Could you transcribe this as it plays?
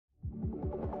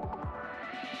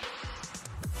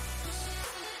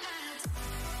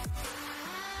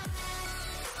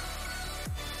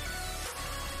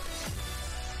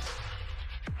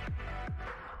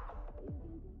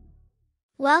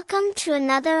Welcome to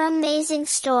another amazing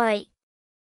story.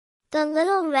 The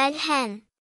Little Red Hen.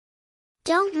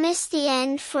 Don't miss the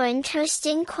end for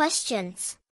interesting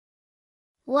questions.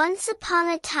 Once upon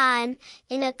a time,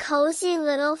 in a cozy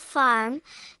little farm,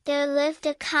 there lived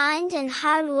a kind and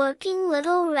hard-working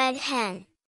little red hen.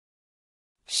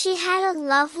 She had a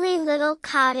lovely little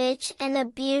cottage and a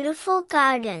beautiful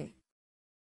garden.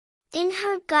 In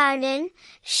her garden,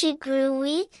 she grew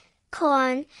wheat,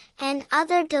 corn, and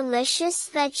other delicious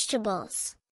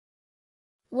vegetables.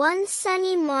 One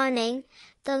sunny morning,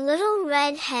 the little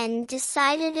red hen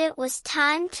decided it was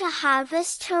time to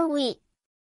harvest her wheat.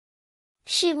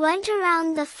 She went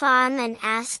around the farm and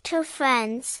asked her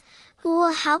friends, "Who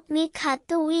will help me cut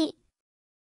the wheat?"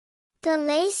 The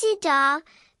lazy dog,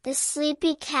 the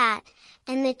sleepy cat,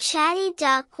 and the chatty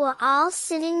duck were all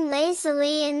sitting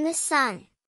lazily in the sun.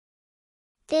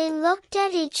 They looked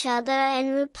at each other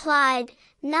and replied,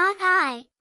 "Not I."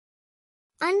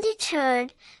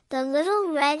 Undeterred, the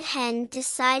little red hen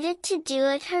decided to do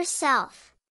it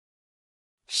herself.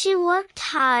 She worked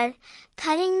hard,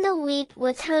 cutting the wheat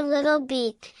with her little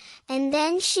beak, and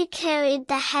then she carried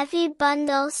the heavy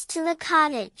bundles to the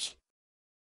cottage.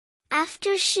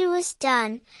 After she was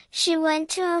done, she went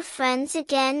to her friends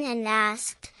again and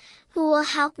asked, "Who will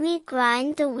help me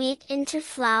grind the wheat into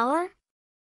flour?"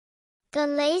 The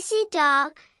lazy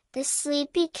dog, the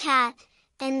sleepy cat,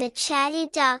 and the chatty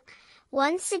duck,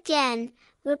 once again,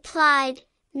 replied,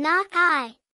 "Not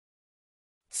I."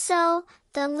 So,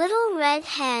 the little red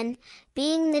hen,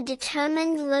 being the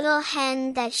determined little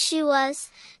hen that she was,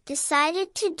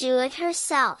 decided to do it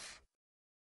herself.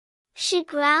 She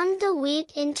ground the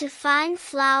wheat into fine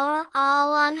flour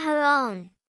all on her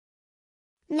own.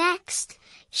 Next,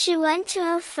 she went to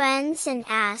her friends and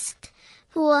asked,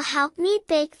 "Who will help me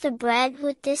bake the bread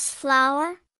with this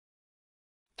flour?"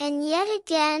 And yet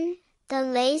again, the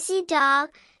lazy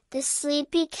dog, the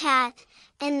sleepy cat,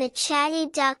 and the chatty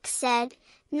duck said,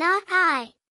 "Not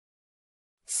I."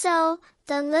 So,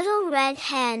 the little red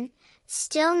hen,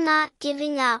 still not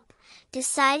giving up,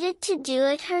 decided to do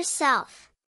it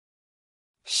herself.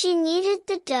 She kneaded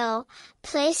the dough,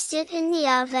 placed it in the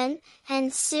oven,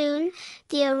 and soon,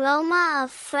 the aroma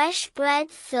of fresh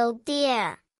bread filled the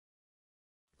air.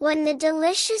 When the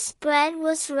delicious bread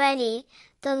was ready,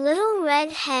 the little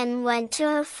red hen went to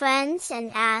her friends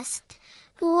and asked,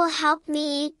 "Who will help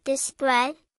me eat this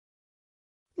bread?"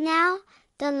 Now,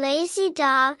 the lazy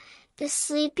dog, the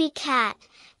sleepy cat,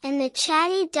 and the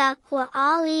chatty duck were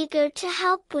all eager to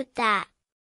help with that.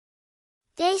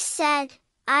 They said,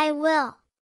 "I will."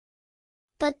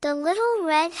 But the little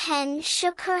red hen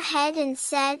shook her head and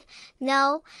said,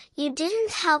 "No, you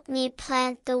didn't help me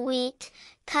plant the wheat,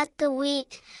 cut the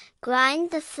wheat, grind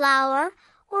the flour,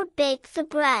 or bake the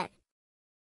bread.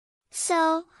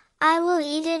 So, I will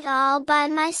eat it all by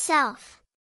myself."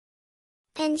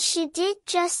 And she did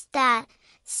just that,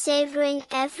 savoring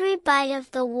every bite of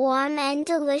the warm and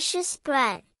delicious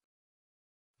bread.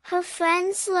 Her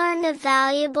friends learned a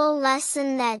valuable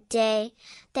lesson that day,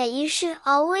 that you should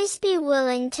always be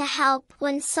willing to help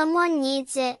when someone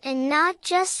needs it and not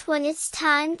just when it's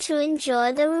time to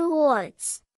enjoy the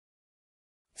rewards.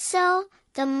 So,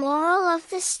 the moral of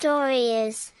the story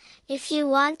is, if you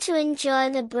want to enjoy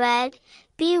the bread,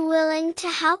 be willing to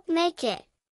help make it.